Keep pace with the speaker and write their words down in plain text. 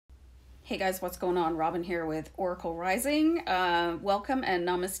Hey guys, what's going on? Robin here with Oracle Rising. Welcome and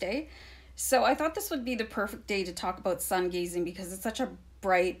namaste. So I thought this would be the perfect day to talk about sun gazing because it's such a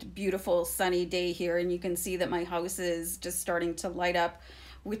bright, beautiful, sunny day here, and you can see that my house is just starting to light up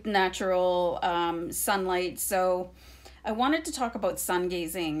with natural sunlight. So I wanted to talk about sun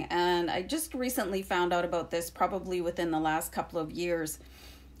gazing, and I just recently found out about this probably within the last couple of years.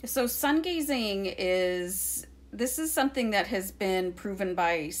 So sun gazing is this is something that has been proven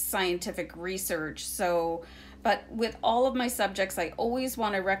by scientific research. So, but with all of my subjects, I always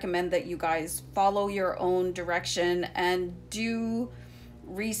want to recommend that you guys follow your own direction and do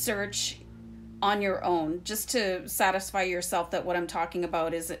research on your own just to satisfy yourself that what I'm talking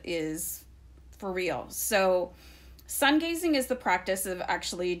about is for real. So, sun gazing is the practice of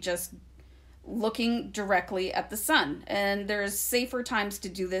actually just looking directly at the sun, and there's safer times to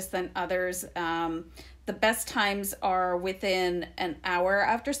do this than others. The best times are within an hour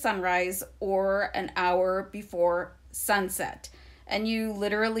after sunrise or an hour before sunset, and you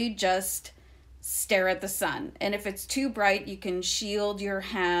literally just stare at the sun. And if it's too bright, you can shield your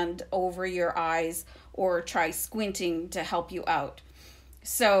hand over your eyes or try squinting to help you out.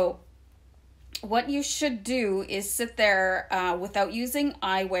 So what you should do is sit there without using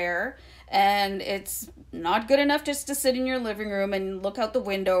eyewear, and it's not good enough just to sit in your living room and look out the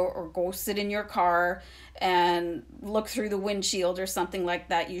window, or go sit in your car and look through the windshield or something like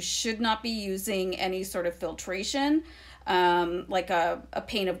that. You should not be using any sort of filtration, like a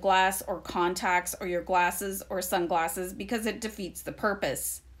pane of glass or contacts or your glasses or sunglasses, because it defeats the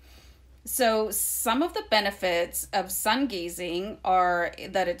purpose. So some of the benefits of sun gazing are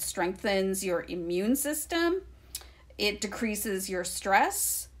that it strengthens your immune system, it decreases your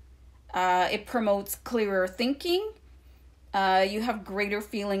stress, it promotes clearer thinking, you have greater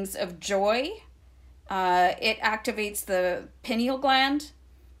feelings of joy, it activates the pineal gland,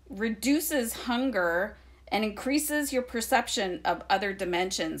 reduces hunger, and increases your perception of other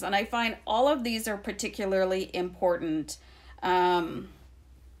dimensions. And I find all of these are particularly important.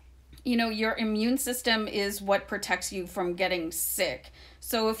 Your immune system is what protects you from getting sick.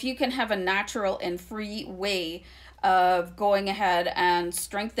 So if you can have a natural and free way of going ahead and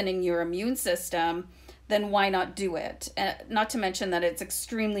strengthening your immune system, then why not do it? And not to mention that it's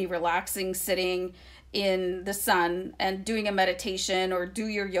extremely relaxing sitting in the sun and doing a meditation or do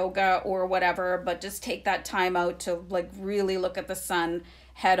your yoga or whatever, but just take that time out to really look at the sun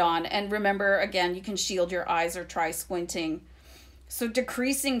head on. And remember, again, you can shield your eyes or try squinting. So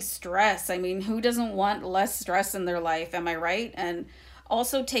decreasing stress. I mean, who doesn't want less stress in their life? Am I right? And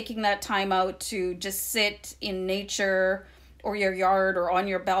also taking that time out to just sit in nature or your yard or on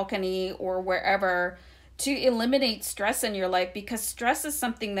your balcony or wherever to eliminate stress in your life, because stress is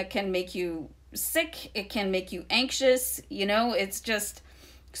something that can make you sick. It can make you anxious. It's just,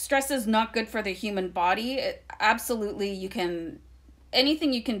 stress is not good for the human body. Absolutely,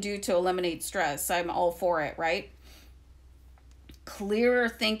 anything you can do to eliminate stress, I'm all for it, right? Clearer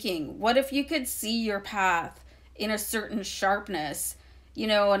thinking. What if you could see your path in a certain sharpness?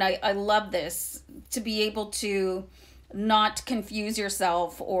 And I love this, to be able to not confuse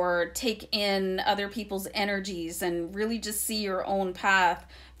yourself or take in other people's energies and really just see your own path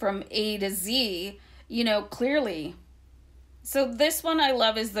from A to Z, clearly. So this one I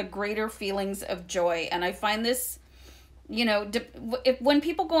love is the greater feelings of joy. And I find this, when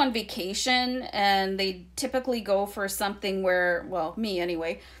people go on vacation and they typically go for something where, well, me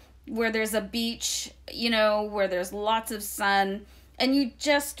anyway, where there's a beach, where there's lots of sun, and you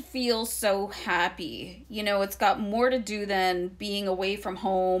just feel so happy. It's got more to do than being away from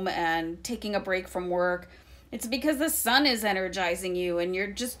home and taking a break from work. It's because the sun is energizing you and you're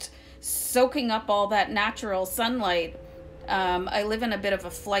just soaking up all that natural sunlight. I live in a bit of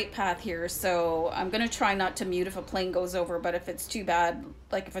a flight path here, so I'm going to try not to mute if a plane goes over, but if it's too bad,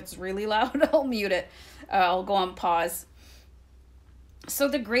 if it's really loud, I'll mute it. I'll go on pause. So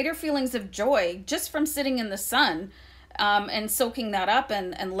the greater feelings of joy just from sitting in the sun, and soaking that up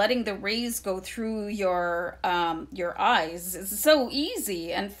and letting the rays go through your eyes is so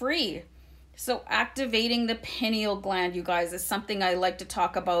easy and free. So activating the pineal gland, you guys, is something I like to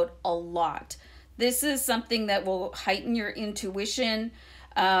talk about a lot. This is something that will heighten your intuition.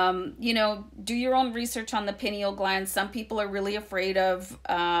 Do your own research on the pineal gland. Some people are really afraid of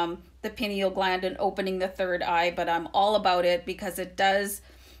the pineal gland and opening the third eye, but I'm all about it because it does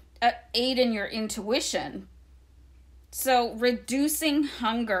aid in your intuition. So reducing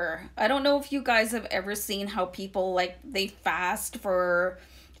hunger. I don't know if you guys have ever seen how people they fast for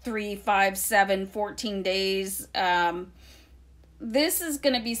 3, 5, 7, 14 days. this is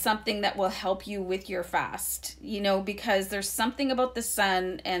going to be something that will help you with your fast, because there's something about the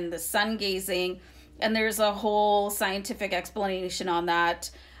sun and the sun gazing, and there's a whole scientific explanation on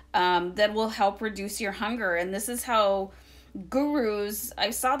that, that will help reduce your hunger. And this is how gurus, I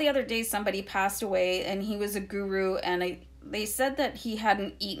saw the other day somebody passed away and he was a guru, and they said that he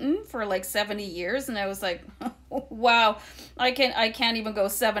hadn't eaten for like 70 years. And I was like, wow, I can't even go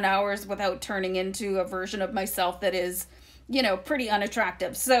 7 hours without turning into a version of myself that is, pretty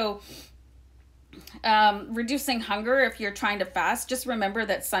unattractive. So reducing hunger, if you're trying to fast, just remember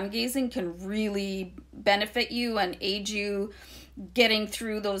that sun gazing can really benefit you and aid you getting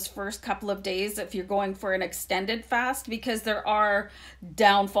through those first couple of days if you're going for an extended fast, because there are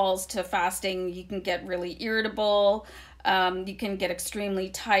downfalls to fasting. You can get really irritable. You can get extremely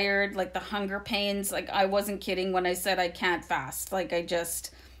tired, like the hunger pains. Like, I wasn't kidding when I said I can't fast. Like, I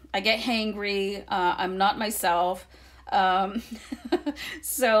get hangry. I'm not myself.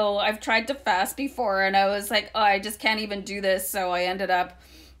 So I've tried to fast before and I was like, oh, I just can't even do this. So I ended up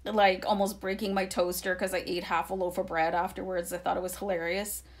like almost breaking my toaster because I ate half a loaf of bread afterwards. I thought it was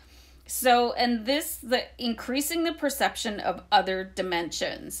hilarious. So, and the increasing the perception of other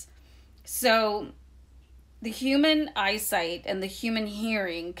dimensions. So the human eyesight and the human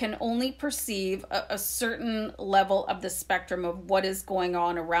hearing can only perceive a certain level of the spectrum of what is going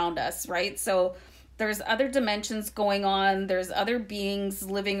on around us, right? So there's other dimensions going on. There's other beings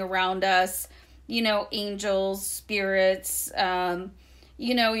living around us, angels, spirits,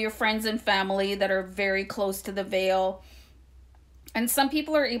 your friends and family that are very close to the veil. And some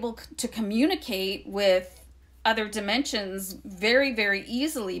people are able to communicate with other dimensions very, very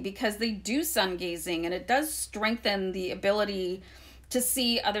easily because they do sun gazing, and it does strengthen the ability to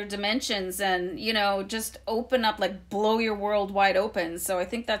see other dimensions and, just open up, like blow your world wide open. So I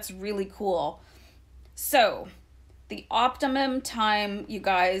think that's really cool. So the optimum time, you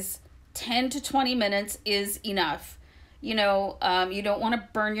guys, 10 to 20 minutes is enough. You don't want to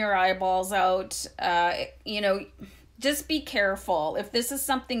burn your eyeballs out. Just be careful. If this is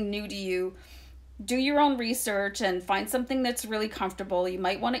something new to you, do your own research and find something that's really comfortable. You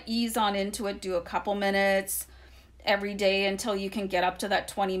might want to ease on into it. Do a couple minutes every day until you can get up to that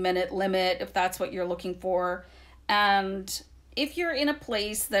 20-minute limit, if that's what you're looking for. And if you're in a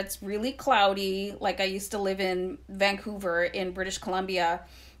place that's really cloudy, like I used to live in Vancouver in British Columbia,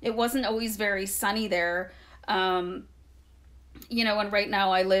 it wasn't always very sunny there. And right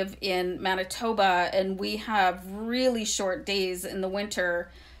now I live in Manitoba and we have really short days in the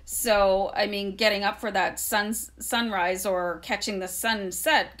winter. So, getting up for that sunrise or catching the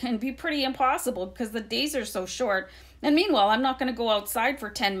sunset can be pretty impossible because the days are so short. And meanwhile, I'm not going to go outside for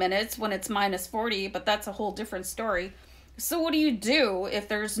 10 minutes when it's minus 40, but that's a whole different story. So what do you do if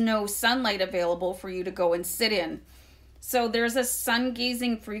there's no sunlight available for you to go and sit in? So there's a sun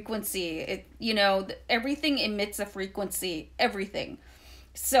gazing frequency. Everything emits a frequency, everything.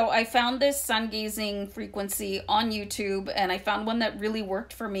 So I found this sun gazing frequency on YouTube, and I found one that really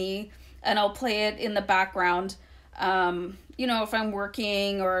worked for me, and I'll play it in the background. If I'm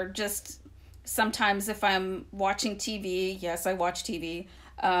working or just sometimes if I'm watching TV, yes, I watch TV.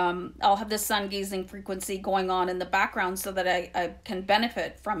 I'll have the sun gazing frequency going on in the background so that I can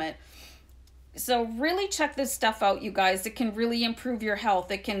benefit from it. So really check this stuff out, you guys. It can really improve your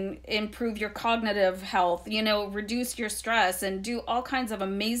health. It can improve your cognitive health, reduce your stress and do all kinds of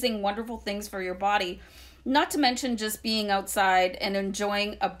amazing, wonderful things for your body. Not to mention just being outside and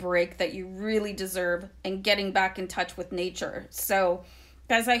enjoying a break that you really deserve and getting back in touch with nature. So,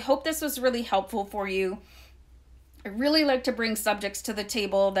 guys, I hope this was really helpful for you. I really like to bring subjects to the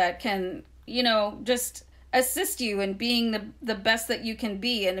table that can, just assist you in being the best that you can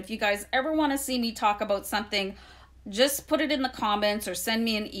be. And if you guys ever want to see me talk about something, just put it in the comments or send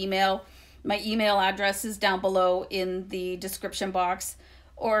me an email. My email address is down below in the description box.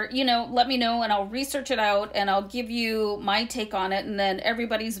 Or, let me know and I'll research it out and I'll give you my take on it. And then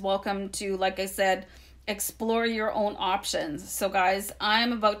everybody's welcome to, like I said, explore your own options. So guys,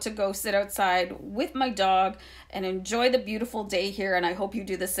 I'm about to go sit outside with my dog and enjoy the beautiful day here, and I hope you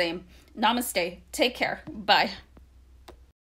do the same. Namaste. Take care. Bye.